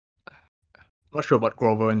Not sure about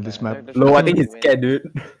Grover in this map. No, I think he's scared,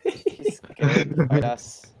 dude. He's scared to fight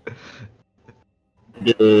us.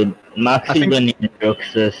 Dude, Max I is think- gonna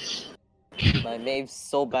Roxas. My name's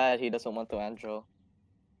so bad he doesn't want to Andro.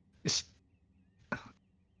 It's-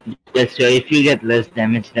 Yes, so if you get less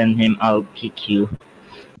damage than him, I'll kick you.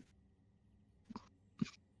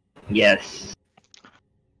 Yes.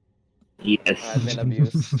 Yes. I've been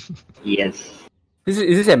abused. Yes. Is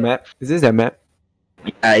this a map? Is this a map?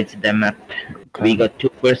 Yeah, it's the map. We got 2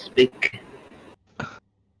 first pick.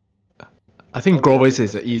 I think Grover is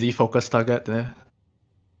an easy focus target there.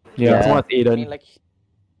 Yeah, Yeah. someone's I mean, Aiden. like,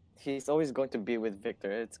 he's always going to be with Victor.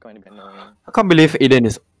 It's going to be annoying. I can't believe Aiden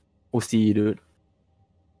is OC, dude.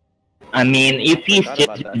 I mean, if he's Forgot just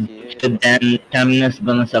about that, he is. good, then Terminus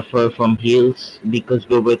gonna suffer from heals because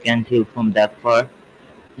Grover can't heal from that far.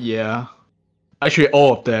 Yeah. Actually,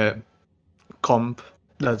 all of the comp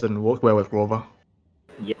doesn't work well with Grover.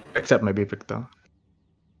 Yeah. Except maybe Victor.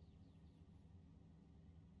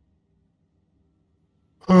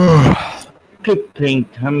 Keep playing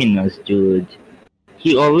Terminus, dude.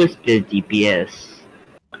 He always plays DPS.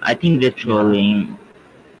 I think they're trolling.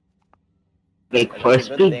 Like,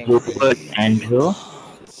 first good pick thing. Grover, Andrew.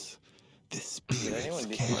 Did anyone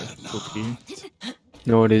be smart? Cookie.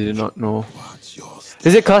 No, they did not know.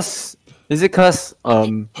 Is it cause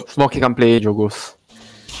Small Kid can't play Jogos?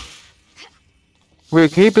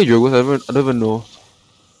 Wait, can he play Jogos? I don't even know.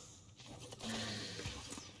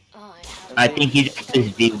 I think he just plays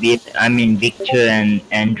Victor and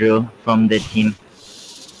Andrew from the team.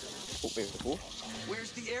 Oh, wait, who?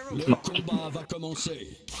 Le combat va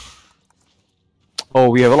commencer. Oh,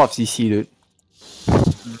 we have a lot of CC, dude.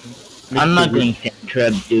 I'm not going to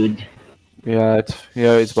trap, dude. Yeah,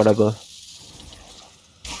 it's whatever.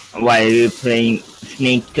 Why are we playing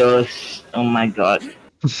Snake Toes? Oh my god.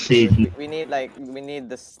 Please. We need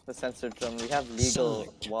the sensor drum. We have legal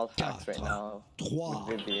wall hacks right now. Trois.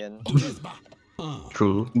 With Vivian.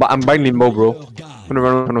 True. But I'm buying Limbo, bro. I'm gonna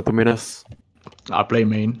run on 2 minutes. I'll play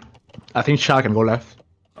main. I think Shah can go left.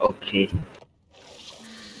 Okay.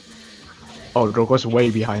 Oh, Drogo's way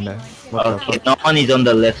behind there. What the Okay, fuck? no one is on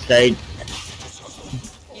the left side.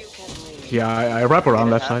 Yeah, I wrap around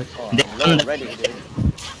left side. Oh, They're on the ready, dude.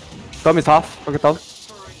 Tom is half. Okay, Tom.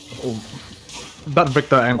 That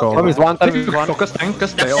Victor angle. Tom is one. Tom is one. Focus tank,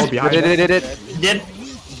 because they're all behind. Did. Dead.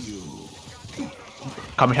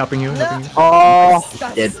 Come helping you. Oh,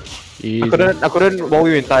 Dead. Easy. I couldn't wall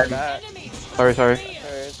you in time. That Sorry.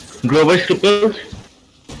 hurts. Grover super.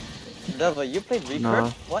 Deva, you played Recurve? Nah.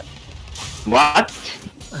 What? What?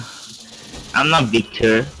 I'm not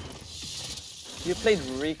Victor. You played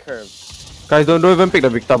Recurve. Guys, don't even pick the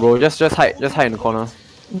Victor, bro. Just hide in the corner.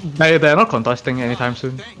 They're not contesting anytime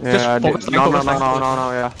soon. Yeah, Just focus tank, no, focus tank.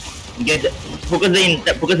 yeah. Get the,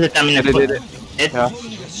 focus the Terminus. Did. Dead. Yeah.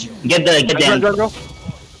 Get the. Go.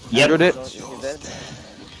 Yep. Andrew did. He's dead.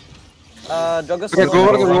 Drogo's Okay,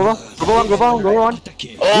 slow. go on.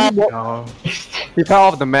 Oh, Oh, He fell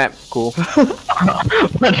off the map. Cool.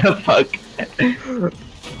 what the fuck?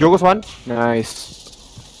 Jogos one.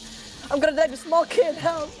 Nice. I'm gonna die to Small Kid,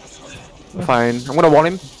 help! Fine. I'm gonna warn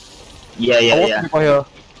him. Yeah. People here.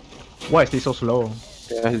 why is he so slow?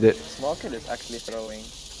 Yeah, he did. Small Kid is actually throwing.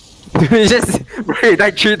 He just bro, he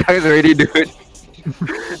died 3 times already, dude.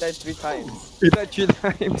 He died 3 times. He died 3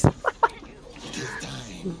 times.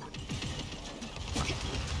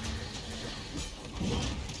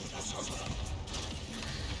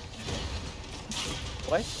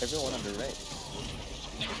 Why is everyone on the right?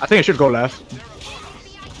 I think I should go left.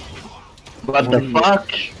 What the fuck?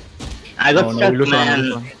 I got Oh no, stuck, we lose one, we man.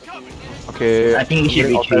 lose one. Okay. I think we should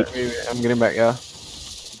retreat. I'm getting back, yeah.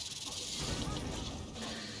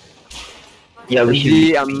 Yeah, we should.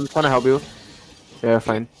 Easy, I'm trying to help you. Yeah,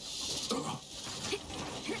 fine.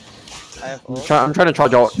 I have ult. I'm trying to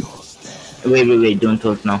charge out. Wait, don't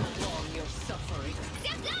talk now.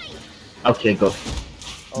 Okay, go.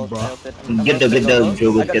 Ult, Bruh. I ulted. I'm Get gonna the Drogos.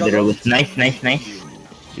 Drogo, I got get the Drogos. Drogo.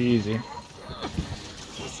 Nice. Easy.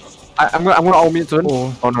 I'm gonna ult me soon.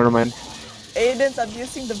 Oh. Oh, no, never mind. Aiden's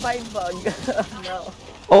abusing the Vine bug. No.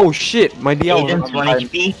 Oh shit, my DL was Aiden's 1 on.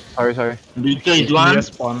 HP. Sorry. Victor is He 1. has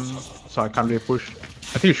spawn, so I can't really push.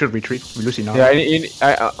 I think you should retreat. We lose enough.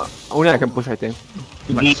 Yeah, only I can push, I think.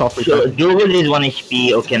 Like soft So, retreat. Drogo is 1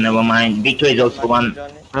 HP. Okay, never mind. Victor is also 1.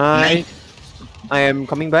 I am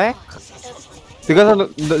coming back. You guys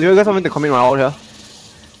want me to commit my ult here?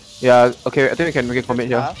 Yeah, okay, I think we can commit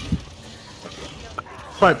here.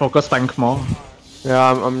 Try focus tank more.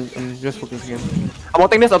 Yeah, I'm just focusing him. I'm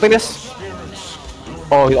ulting this.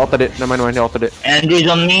 Oh, he ulted it. Never mind, he ulted it. Andrew is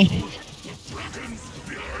on me.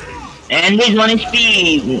 And there's 1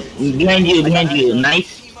 HP! Behind you,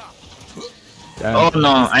 nice. Damn. Oh no,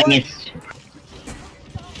 I missed.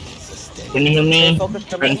 Can you hear me?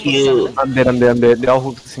 Thank you. I'm dead. They're all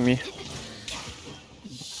focusing me.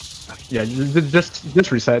 Yeah,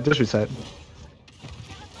 just reset.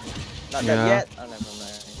 Not Yeah. dead yet. Oh, never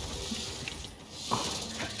mind.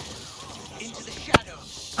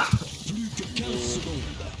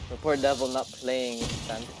 The poor devil not playing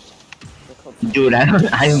Sand. Dude, I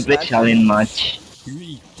haven't played Shaolin much.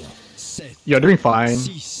 8, 7, You're doing fine.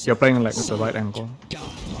 6, You're playing like with the right angle. 4,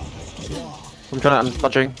 3, I'm trying to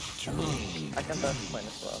touching. I can touch point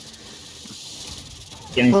as well.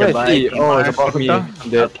 Can you Oh, I survive? see. Oh, it's above me. I'm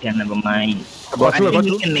dead. Okay, never mind. About I two, think about we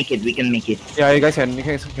two. can make it, we can make it. Yeah, you guys can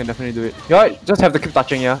definitely do it. Yeah, just have to keep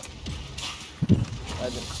touching, yeah. I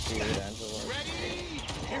didn't see where the answer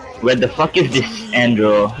was. Where the fuck is this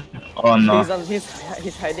Andrew? Oh no.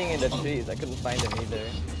 He's hiding in the trees. I couldn't find him either.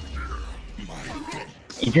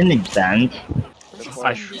 Isn't it banned?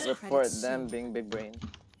 Report them being big brain.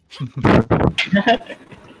 I'm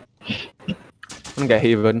gonna get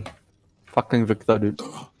Haven. Fucking Victor, dude.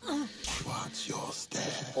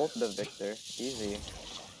 Ult the Victor. Easy.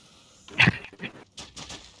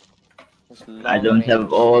 I don't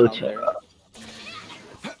have all.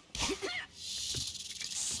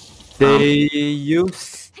 They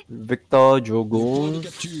use Victor Drogon.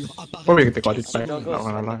 capture à part Probably they got it back. Don't go Not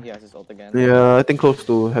gonna lie. he has his ult again. Yeah, I think close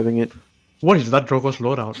to having it. What is that Drogo's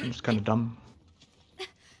loadout? It's kind of dumb.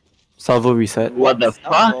 Salvo reset. What the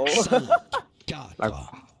fuck? Oh.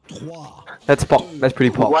 4, 3, That's pop. That's pretty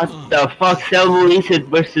pop. What the fuck? Salvo Reset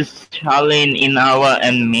versus Shaolin, Inawa,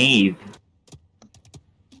 and Maeve.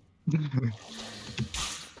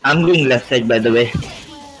 I'm going left side, by the way.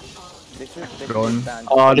 Drone.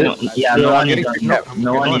 Oh, No, yeah, no one is on,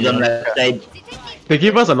 no one is on Yeah. left side. They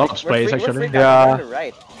give us a lot of sprays actually. Yeah.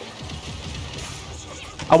 Right.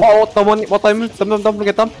 What time? Tam,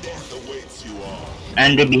 get them.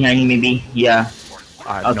 Andrew behind maybe. Yeah.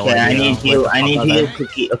 I have no Okay, I idea need where you. the I fuck need are you, they.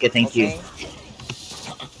 Cookie. Okay, thank you.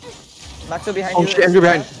 Maxo behind Oh you. shit, Andrew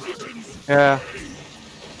behind. Yeah.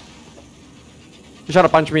 He's trying to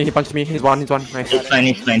punch me. He punched me. He's one. Nice. It's fine.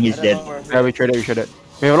 He's dead. Yeah, we traded.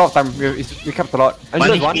 We have a lot of time. We kept a lot. One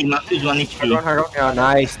Andrew's HP. one. Max is 1 HP. Yeah,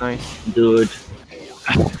 nice. Dude,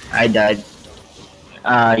 I died.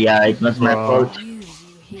 Yeah, it was my Bro. fault.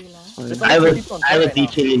 I was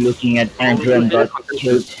literally looking at Andrew and got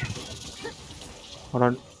killed. Hold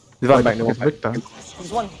on. This one back. No It's Victor.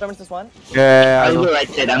 He's one. Clemens is one. Yeah, I I'll know. go right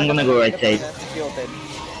side. I'm gonna go right side. He ulted.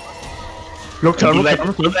 Look, If look, I look.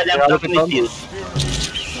 am talking with you.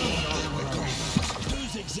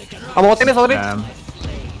 I'm ulting this already.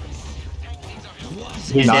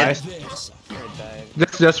 He's Nice. dead.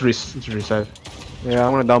 Just reset. Yeah,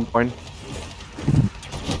 I'm gonna down point.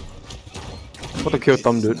 What to kill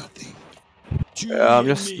Tom, dude. Yeah, I'm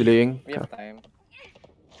just delaying. We have time.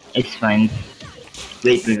 It's fine.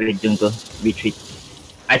 Wait, don't go. Retreat.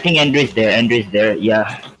 I think Andrew is there.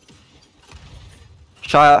 Yeah.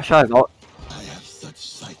 Shah is out.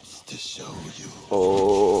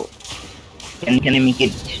 Oh, Can I make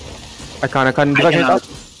it? I can't. I Did I get cannot. out?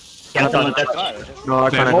 Can someone touch? No, I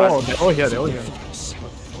They're can't. all here.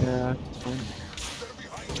 Yeah.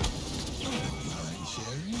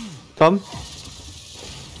 Tom?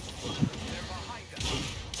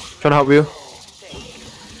 Trying to help you.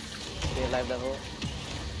 Okay, live level.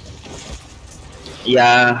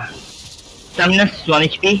 Yeah. Stamina 1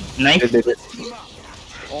 HP. Nice.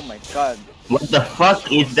 Oh my god. What the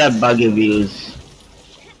fuck is that buggy views?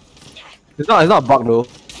 It's not a bug though.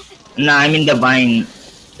 Nah, I'm in the vine.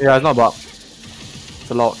 Yeah, it's not a bug. It's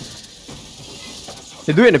allowed.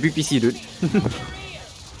 They do it in the PPC, dude.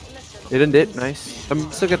 Didn't did. Nice.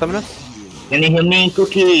 Still get Terminus? Can you hear me,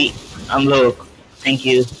 Cookie? I'm low. Thank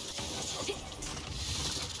you.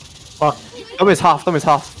 Fuck. Tom is half.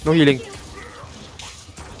 No healing.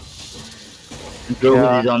 Drogus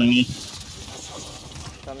Yeah. is on me.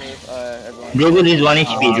 Tell me if everyone. Drogus is 1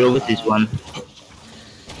 HP. Drogus is 1.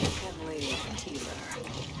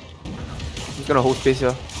 He's gonna hold space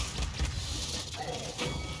here.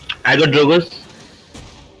 I got Drogus.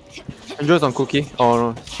 Andrew's on Cookie. Oh no,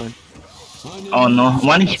 it's fine. Oh no,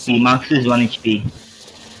 1 HP. Max is 1 HP.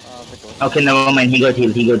 Okay, never mind. He got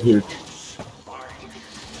healed.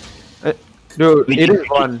 Dude, We Aiden can is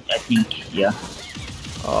one. I think. Yeah.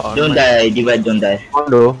 Oh, Don't die. Divide. Don't die.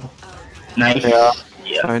 One though. Nice. Yeah.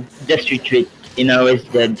 Yeah. Fine. Just retreat. Inawa is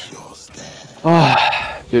dead.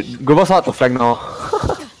 Ah, dude, Grover's hard to flank now.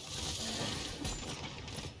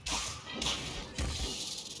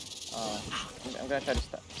 I'm gonna try to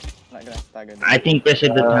not gonna stagger them. I think pressure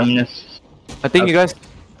the terminus. I think you guys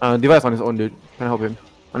Device on his own, dude. Can't help him.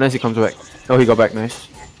 Unless he comes back. Oh, he got back, nice.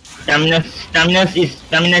 Stamina is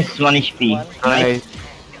 1 HP. One. Nice.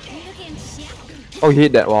 Oh, he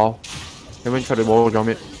hit that, wow. Haven't tried to wall jump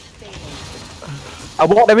it. I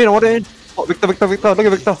walked them in, I walked them in. Oh, Victor, look at Victor.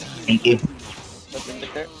 Thank you. That's the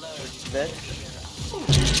Victor. Dead.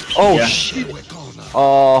 Oh, Yeah. shit.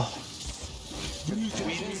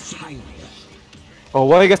 Oh,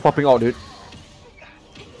 why are you guys popping out, dude?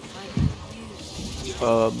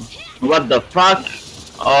 What the fuck?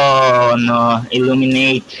 Oh no,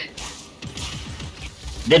 illuminate.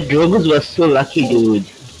 That Drogus was so lucky, dude.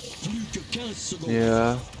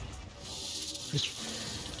 Yeah.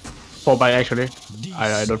 4 by actually.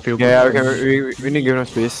 I don't feel good. Yeah, we need to give him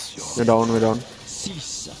space. We're down.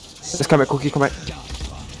 Let's come back, Cookie, come back.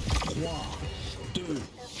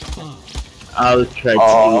 I'll try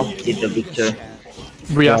to get the victor.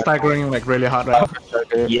 We are staggering like really hard right now.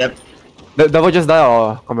 Okay. Yep. Devil just die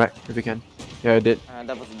or come back if you can. Yeah, I did.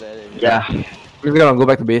 That was dead. Yeah. We're gonna go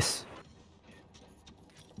back to base.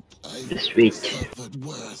 Just wait.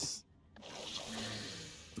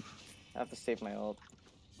 I have to save my ult.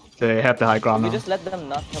 They have the high ground We now. just let them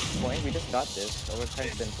not touch point. We just got this. So we're trying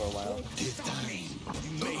to for a while.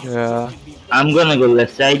 Yeah. I'm gonna go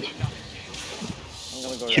left side. I'm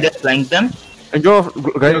gonna go Should I right. Uh, flank them? Enjoy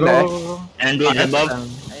guiding there. Andrew is above. I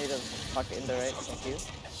need to pocket in the right. Thank you.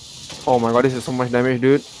 Oh my god, this is so much damage,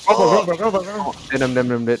 dude. Go.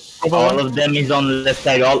 Them dead. All of them is on left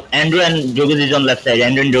side. All Andrew and Drogus is on left side.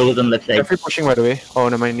 Andrew and Drogus on left They're side. free pushing by the way. Oh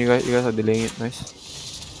never mind, you guys are delaying it, nice.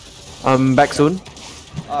 Back soon.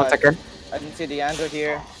 1 second. I didn't see the Andrew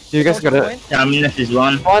here. You guys What's the gotta. point? Terminus is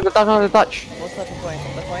one. Oh, the touch. What's the point?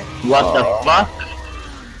 The point? What the fuck?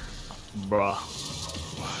 Bruh.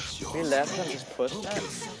 We left and just pushed that.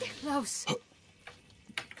 Close.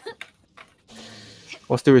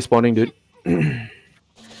 Oh, still respawning, dude.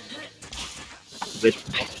 Wait.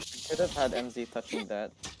 Could have had MZ touching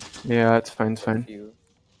that. Yeah, it's fine, it's fine. You.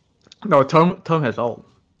 No, Tom has ult.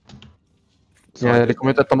 So Yeah, they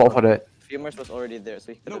committed thumb out for that. Fumers was already there,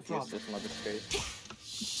 so he could have used his mother's grace.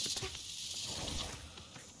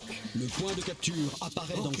 Le point de capture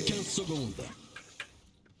apparaît dans 15 secondes.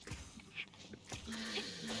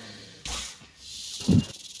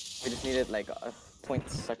 We just needed like a 0.2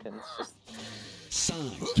 seconds. Just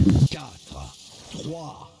 5,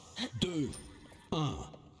 4, 3, 2, 1.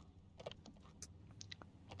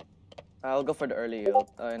 I'll go for the early ult.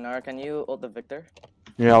 Nara, can you ult the Victor?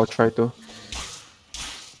 Yeah, I'll try to.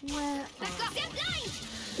 Well,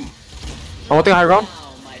 I want to take high ground.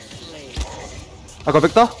 I got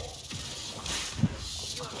Victor.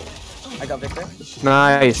 I got Victor.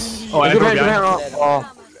 Nice. Oh, I Good go hand, behind.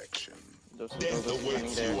 Oh, Those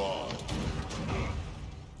running there.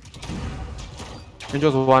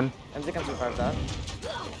 Angel's one. MZ can survive that.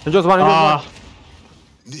 Angel's one. Ah,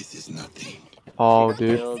 This is nothing. Oh,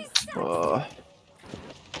 dude. Killed.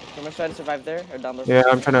 Fumers try to survive there or down those. Yeah,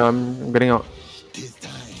 I'm getting out. This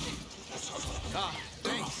time.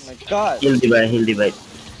 Oh my god. He'll divide.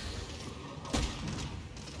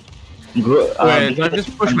 wait,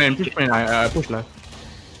 just push main, I push left.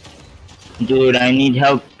 Dude, I need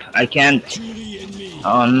help. I can't.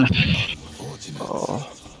 Oh.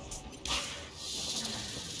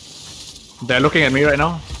 They're looking at me right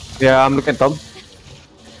now. Yeah, I'm looking at Tom.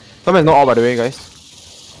 Tom is not all by the way, guys.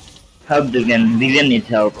 Help Vivian. Vivian needs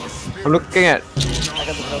help. I'm looking at. I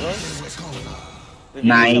got the cover.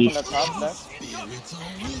 Nice. On the top,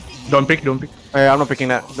 Seth. Don't pick. Hey, I'm not picking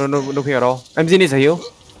that. No pick at all. MZ needs a heal.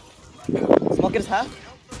 Smoke is half.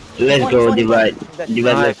 Let's go, divide.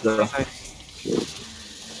 Let's go.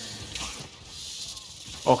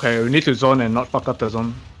 Okay, we need to zone and not fuck up the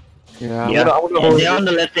zone. Yeah, Yeah. I'm gonna hold They're on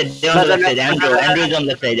the left side. Andrew is on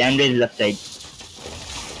left side. Andrew is left side.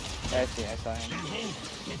 I see, I saw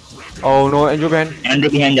him. Oh no, Andrew behind. Andrew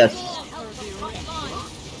behind us.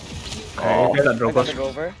 Okay, get that I got Drogus. the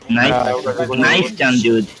Rover. Nice. Nice jump,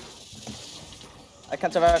 dude. I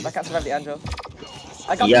can't survive the Angel.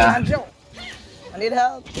 I got Yeah. the Angel! I need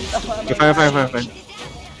help! Okay, fine.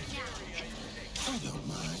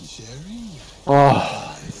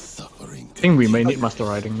 Oh, Suffering. I think we may need master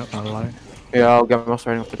riding, not gonna lie. yeah, I'll get my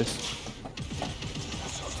starting after this.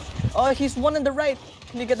 Oh, he's one on the right!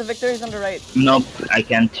 Can you get the Victor? He's on the right. Nope, I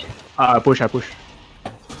can't. I push.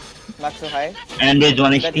 Max so high. Andrew is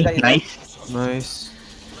 1 HP. Nice. Nice.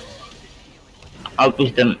 I'll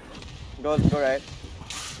push them. Go right.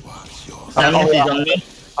 Terminus is on me.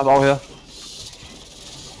 I'm out here.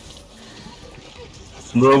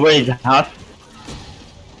 Grover is half.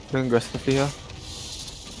 Doing aggressively here.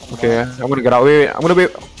 Okay, I'm gonna get out. Wait. I'm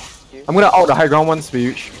gonna out the high ground once we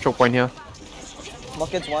reach choke point here. Small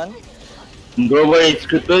kids one. Grover is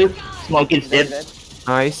crippled. Small kid's Dead. dead.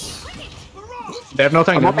 Nice. They have no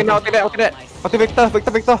tank. I'm ulting now, ulting that. Ulti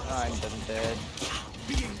Victor. Ah, I'm dead.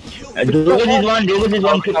 Drogus is one. Drogus is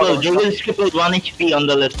one crippled. Drogus is crippled. 1 HP on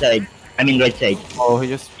the left side. I mean right side. Oh, he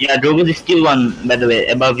just Yeah, Drogus is still one, by the way,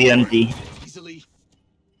 above UMT. Easily.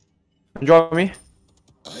 enjoy me.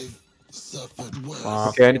 I've suffered well.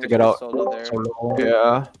 Okay, I need to get out. Solo there.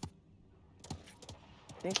 Yeah.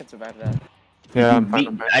 I think I can survive that. Yeah, I'm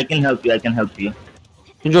fine. I can help you. I can help you.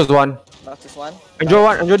 Enjoy's one. Not this one.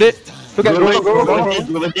 Enjoy did. Look at Grover go. dead.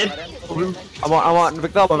 Grover dead. I'm on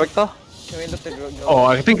Victor. Can we look at Oh,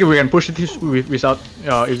 I think we can push it without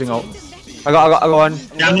using out. I got one.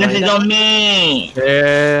 Dominus is on me.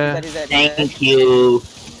 Yeah. Thank you.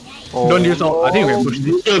 Oh. Don't use out. I think we can push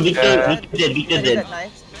this. Victor dead.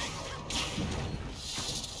 Nice.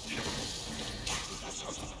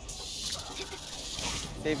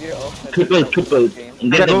 Save your ult. Triple.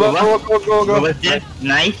 Get the Go. Grover's dead.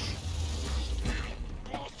 Nice.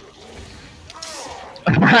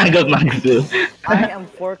 I got Maxu. I am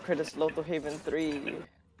 4 crit slow to Haven 3.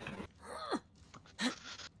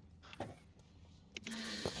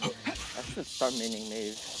 I should start maining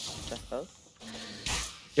Mave. That help?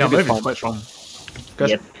 Yeah, Maybe maybe fun. it's quite strong. Because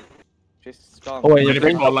Yep. She's strong. Oh, wait, many you're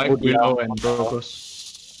playing people like Wood, yeah. Willow and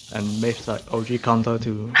Brokos. And Mave's like OG counter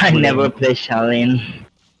to. I Willow. never play Shaolin.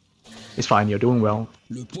 It's fine, you're doing well.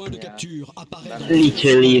 Le point de capture apparaît dans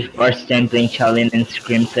Literally first time playing Shaolin and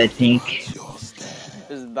Scrims, I think.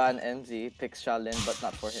 Just ban MZ, picks Shaolin, but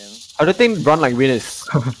not for him. I don't think run like Venus.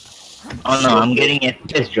 Oh no, I'm getting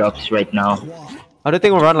FPS drops right now. I don't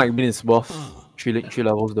think run like Venus buff. 3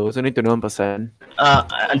 levels though, so need to know 1%.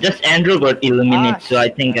 Just Andrew got eliminated, so I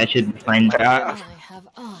think I should be fine. Yeah, I have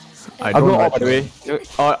eyes. I I'll don't go like all the way.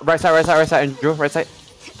 Right side, Andrew, right side.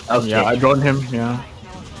 Okay, Yeah, I drawn him, yeah.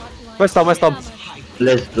 Where's Tom? let's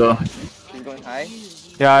go. He's going high.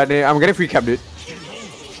 Yeah, I'm getting free cap, dude.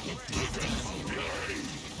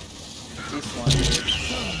 He's one.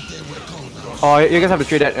 Oh, you guys have to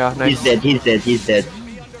trade that, yeah, nice. He's dead.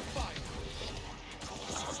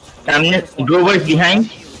 Grover's behind.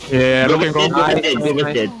 Yeah, looking Grover's wrong. dead.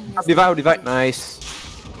 Grover's dead. Divide, nice.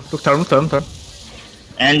 Look, turn.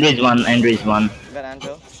 Andrew is one. Got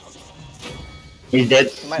Angel. He's dead.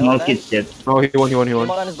 Might Small want kid's dead. Oh, he won. Yamot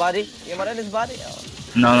on his body. Oh.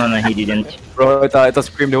 No, he didn't. Bro, it's a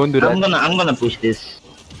scream, they won't do that. I'm gonna push this.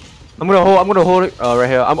 I'm gonna hold it right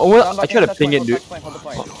here. I try to ping it, dude. Hold the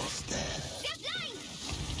point.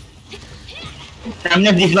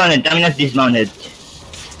 Dominus dismounted.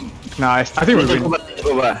 Nice. I think we win.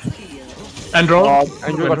 Over. Andrew.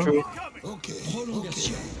 Andrew got through.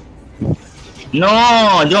 prolongation. No,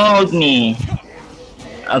 don't hold me.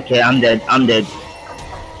 Okay, I'm dead.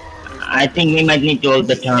 I think we might need to hold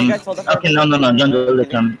the term. Okay, no, don't hold the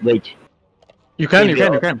term. Wait. You can. We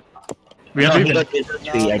No, have he even. got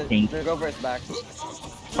three, I think. The Grover is back.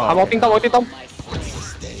 I'm ulting Tom.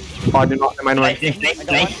 Oh, they're not. Never mind. Nice.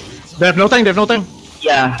 They have no tank.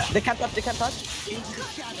 Yeah. They can't touch.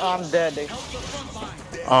 Oh, I'm dead.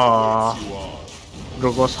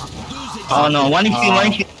 Brokos. Oh no, 1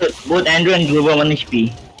 HP. Both Andrew and Grover 1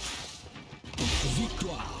 HP.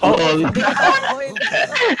 Oh,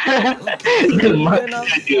 the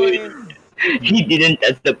Max, dude. He didn't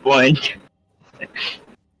touch the point.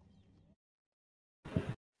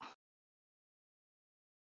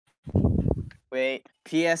 Wait,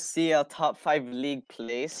 PSCL top 5 league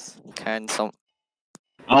place. Can some?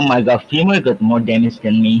 Oh my god, Femur got more damage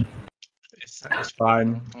than me. It's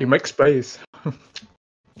fine. He makes space.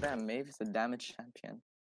 Damn, Maeve is a damage champion.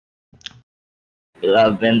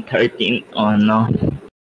 11, 13. Oh no.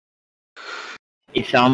 It's